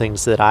powerful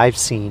things that I've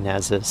seen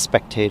as a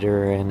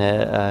spectator and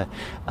a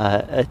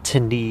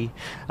attendee.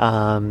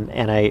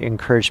 And I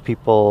encourage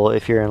people,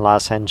 if you're in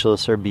Los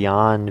Angeles or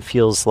beyond,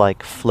 feels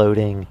like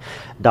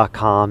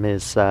floating.com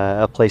is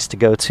a place to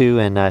go to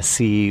and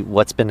see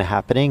what's been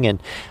happening. And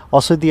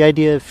also the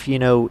idea of,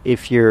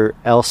 if you're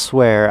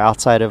elsewhere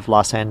outside of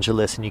Los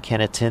Angeles and you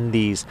can't attend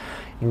these,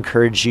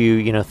 encourage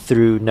you,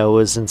 through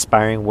Noah's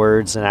inspiring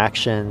words and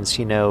actions,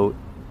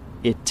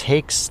 it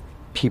takes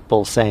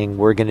people saying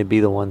we're going to be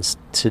the ones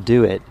to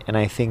do it. And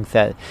I think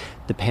that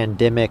the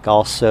pandemic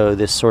also,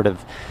 this sort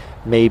of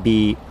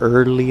maybe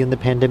early in the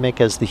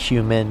pandemic, as the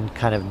human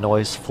kind of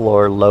noise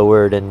floor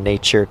lowered and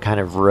nature kind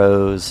of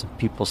rose,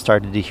 people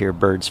started to hear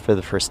birds for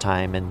the first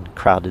time in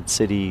crowded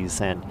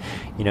cities, and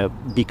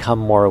become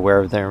more aware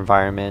of their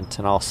environment,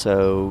 and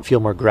also feel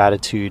more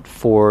gratitude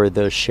for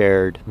those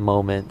shared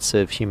moments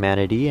of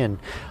humanity, and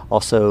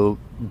also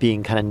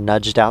being kind of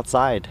nudged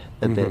outside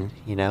a bit,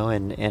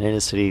 and in a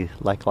city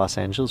like Los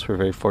Angeles, we're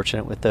very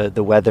fortunate with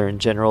the weather in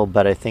general,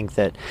 but I think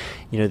that,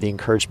 the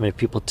encouragement of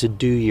people to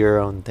do your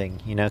own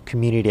thing,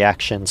 community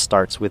action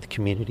starts with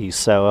community.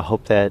 So I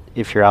hope that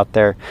if you're out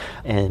there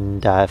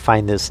and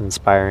find this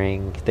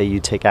inspiring, that you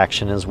take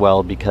action as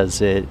well,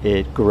 because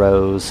it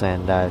grows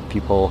and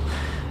people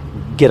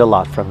get a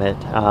lot from it.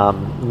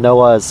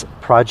 Noah's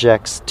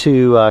projects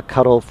to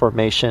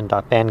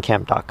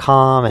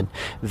cuddleformation.bandcamp.com and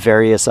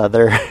various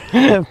other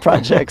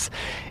projects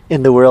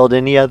in the world.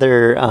 Any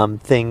other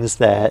things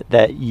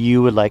that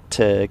you would like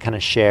to kind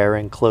of share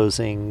in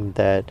closing,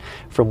 that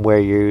from where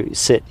you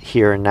sit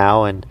here and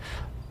now and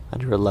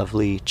under a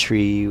lovely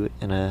tree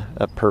in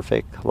a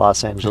perfect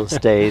Los Angeles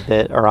day,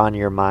 that are on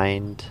your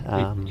mind?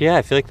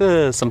 I feel like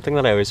something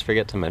that I always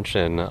forget to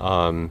mention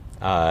in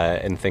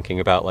thinking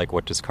about like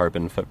what does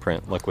carbon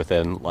footprint look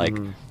within like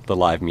the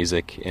live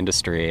music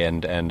industry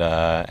and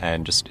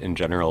just in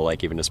general,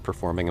 like even just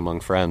performing among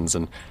friends,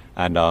 and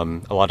a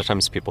lot of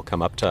times people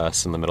come up to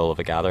us in the middle of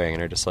a gathering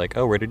and are just like,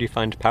 oh, where did you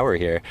find power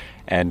here?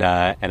 And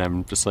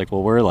I'm just like,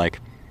 well, we're like,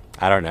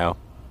 I don't know,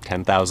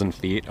 10,000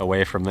 feet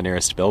away from the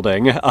nearest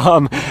building.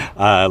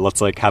 Let's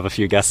like have a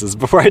few guesses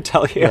before I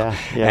tell you.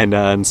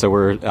 And so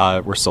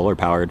we're solar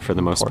powered for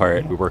the most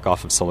part. We work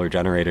off of solar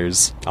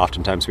generators.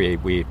 Oftentimes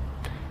we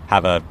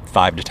have a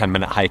 5 to 10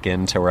 minute hike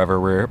into wherever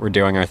we're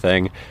doing our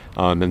thing.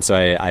 And so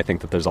I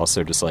think that there's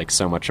also just like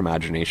so much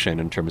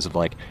imagination in terms of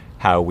like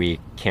how we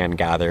can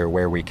gather,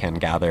 where we can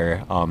gather,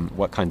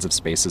 what kinds of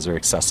spaces are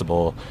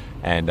accessible,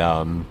 and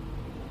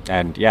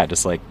And yeah,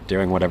 just like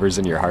doing whatever's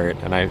in your heart.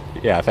 And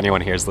if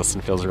anyone hears this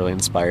and feels really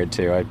inspired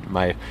too,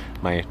 my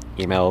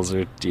emails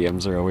or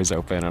DMs are always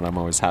open, and I'm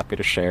always happy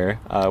to share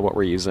what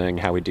we're using,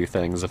 how we do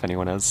things, if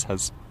anyone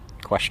has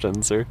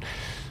questions or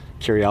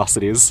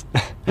curiosities.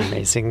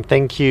 Amazing.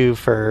 Thank you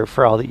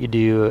for all that you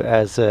do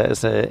as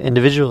an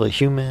individual, a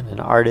human, an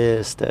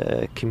artist,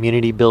 a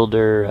community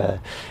builder,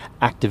 a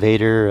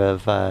activator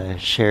of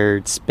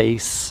shared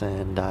space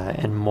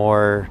and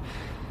more.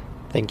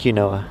 Thank you,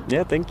 Noah.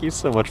 Yeah, thank you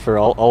so much for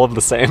all of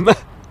the same.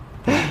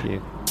 Thank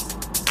you.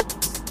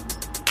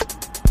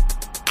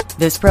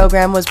 This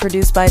program was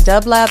produced by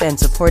Dublab and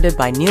supported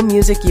by New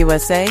Music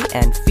USA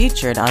and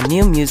featured on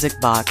New Music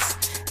Box.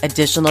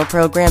 Additional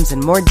programs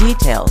and more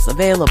details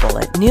available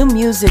at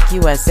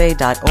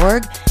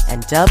newmusicusa.org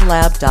and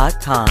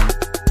dublab.com.